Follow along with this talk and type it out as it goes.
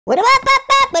Welcome back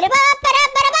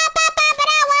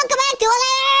to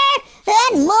Lair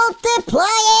and multiplying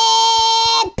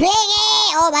Piggy!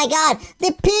 Oh my god,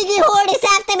 the Piggy horde is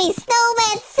after me!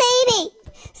 Snowman, save me!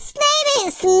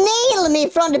 Snail me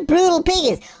from the brutal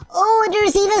piggies! Oh,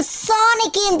 there's even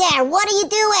Sonic in there! What are you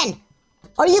doing?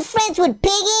 Are you friends with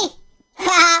Piggy?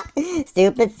 Haha!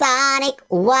 Stupid Sonic,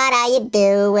 what are you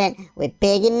doing? With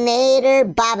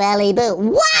Pigginator, Bobbly Boo!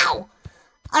 Wow!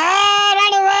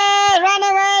 Run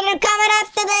away, they're coming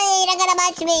after me, they're gonna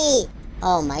munch me.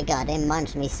 Oh my god, they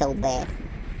munched me so bad.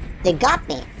 They got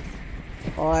me.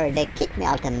 Or they kicked me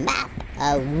off the map.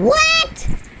 What?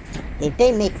 Did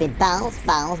they make me bounce?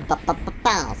 I'm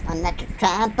not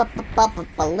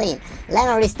trampoline. Let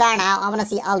me restart now. I wanna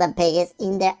see all the piggies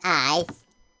in their eyes.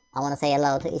 I wanna say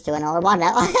hello to each and all one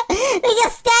now. They're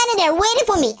just standing there waiting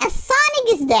for me. And Sonic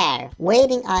is there.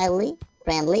 Waiting idly,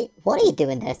 friendly. What are you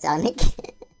doing there, Sonic?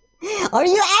 Are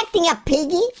you acting a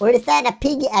piggy? Or is that a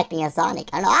piggy acting a Sonic?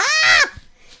 I don't know. Ah!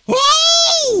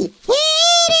 Hey!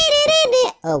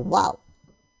 Oh, wow.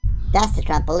 That's the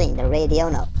trampoline, the radio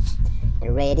no.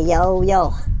 The radio,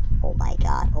 yo. Oh my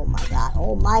god, oh my god.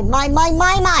 Oh my.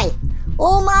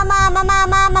 Oh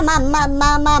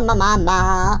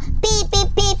ma. Beep,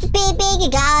 piggy,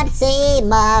 God save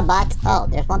my butt. Oh,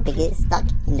 there's one piggy stuck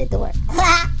in the door.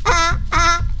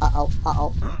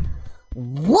 Uh-oh.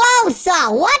 Whoa,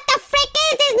 son! What the frick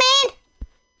is this, man?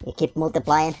 You keep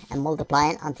multiplying and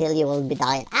multiplying until you will be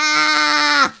dying.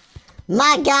 Ah!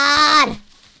 My god!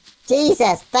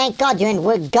 Jesus, thank God you ain't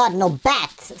work God no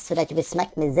bats, so that you will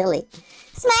smack me silly.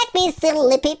 Smack me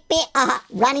silly, pee-pee,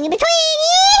 running in between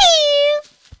you!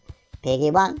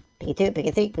 Piggy 1, Piggy 2,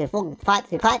 Piggy 3, Piggy 4, 5,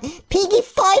 Piggy 5, Piggy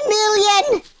 5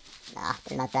 million! Nah,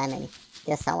 they're not that many.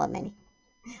 Just somewhat many.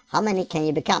 How many can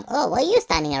you become? Oh, why are you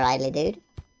standing here idly, dude?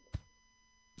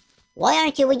 Why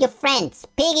aren't you with your friends?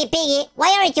 Piggy,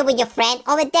 why aren't you with your friend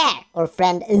over there? Or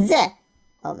friend Z?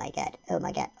 Oh my god.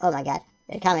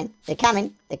 They're coming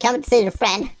to say their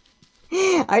friend.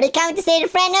 Are they coming to say their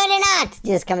friend? No, they're not.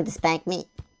 They're just coming to spank me.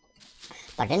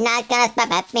 But they're not gonna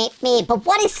spank me. But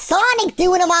what is Sonic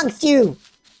doing amongst you?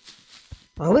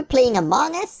 Are we playing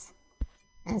Among Us?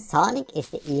 And Sonic is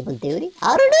the evil duty?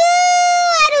 I don't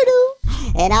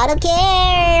know. And I don't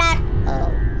care. Oh,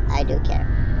 I do care.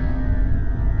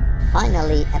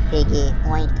 Finally, a piggy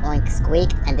oink oink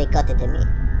squeaked and they got it to me.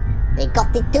 They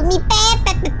got it to me bad.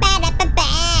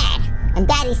 And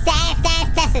that is sad.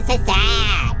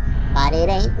 But it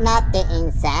ain't nothing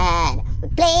inside. We're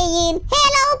playing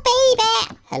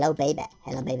Hello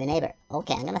Baby Neighbor.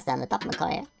 Okay, I'm gonna stand on the top of my car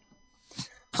here.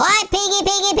 Hi Piggy.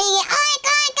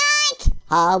 Oink.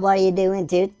 How are you doing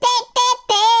today?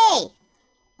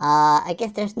 I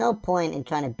guess there's no point in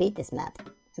trying to beat this map.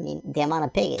 I mean, the amount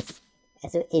of piggies.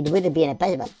 So it wouldn't be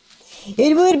impossible.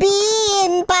 It would be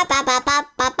impossible.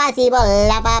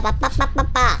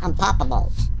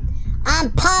 Unpoppable.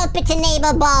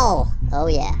 Unpalpable. Oh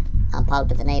yeah.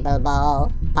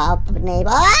 Unpalpable. Palpable.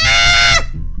 Ah!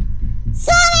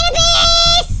 So many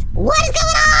piggies! What is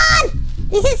going on?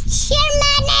 This is sheer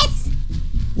madness.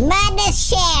 Madness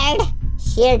shared.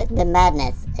 Shared the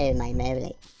madness. Oh my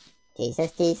moly.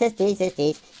 Jesus. Let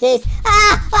me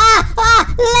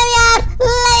out!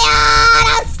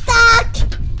 I'm stuck!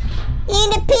 In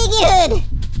the piggy hood!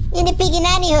 In the piggy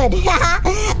nanny hood!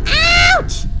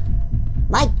 Ouch!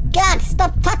 My god,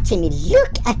 stop touching me!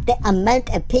 Look at the amount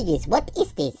of piggies! What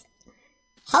is this?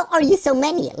 How are you so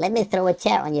many? Let me throw a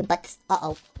chair on your butts.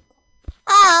 Uh-oh.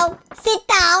 Oh! Sit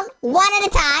down! One at a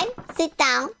time! Sit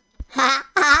down!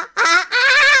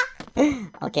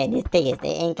 Okay, these piggies, they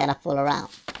ain't gonna fool around.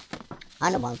 I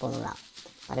don't want to fool around.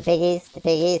 Oh, the piggy.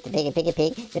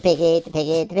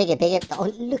 Oh,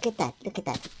 look at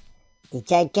that. The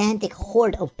gigantic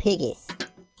horde of piggies.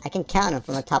 I can count them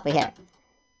from the top of here.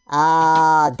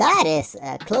 That is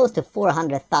close to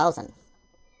 400,000.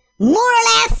 More or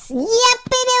less.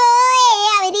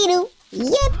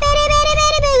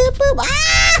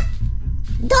 Ah!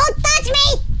 Don't touch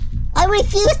me! I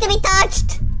refuse to be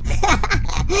touched.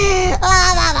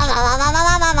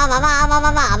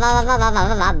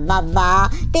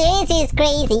 This is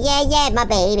crazy, yeah, my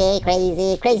baby,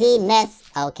 craziness.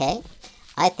 Okay,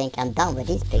 I think I'm done with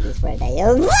these piggies for a day.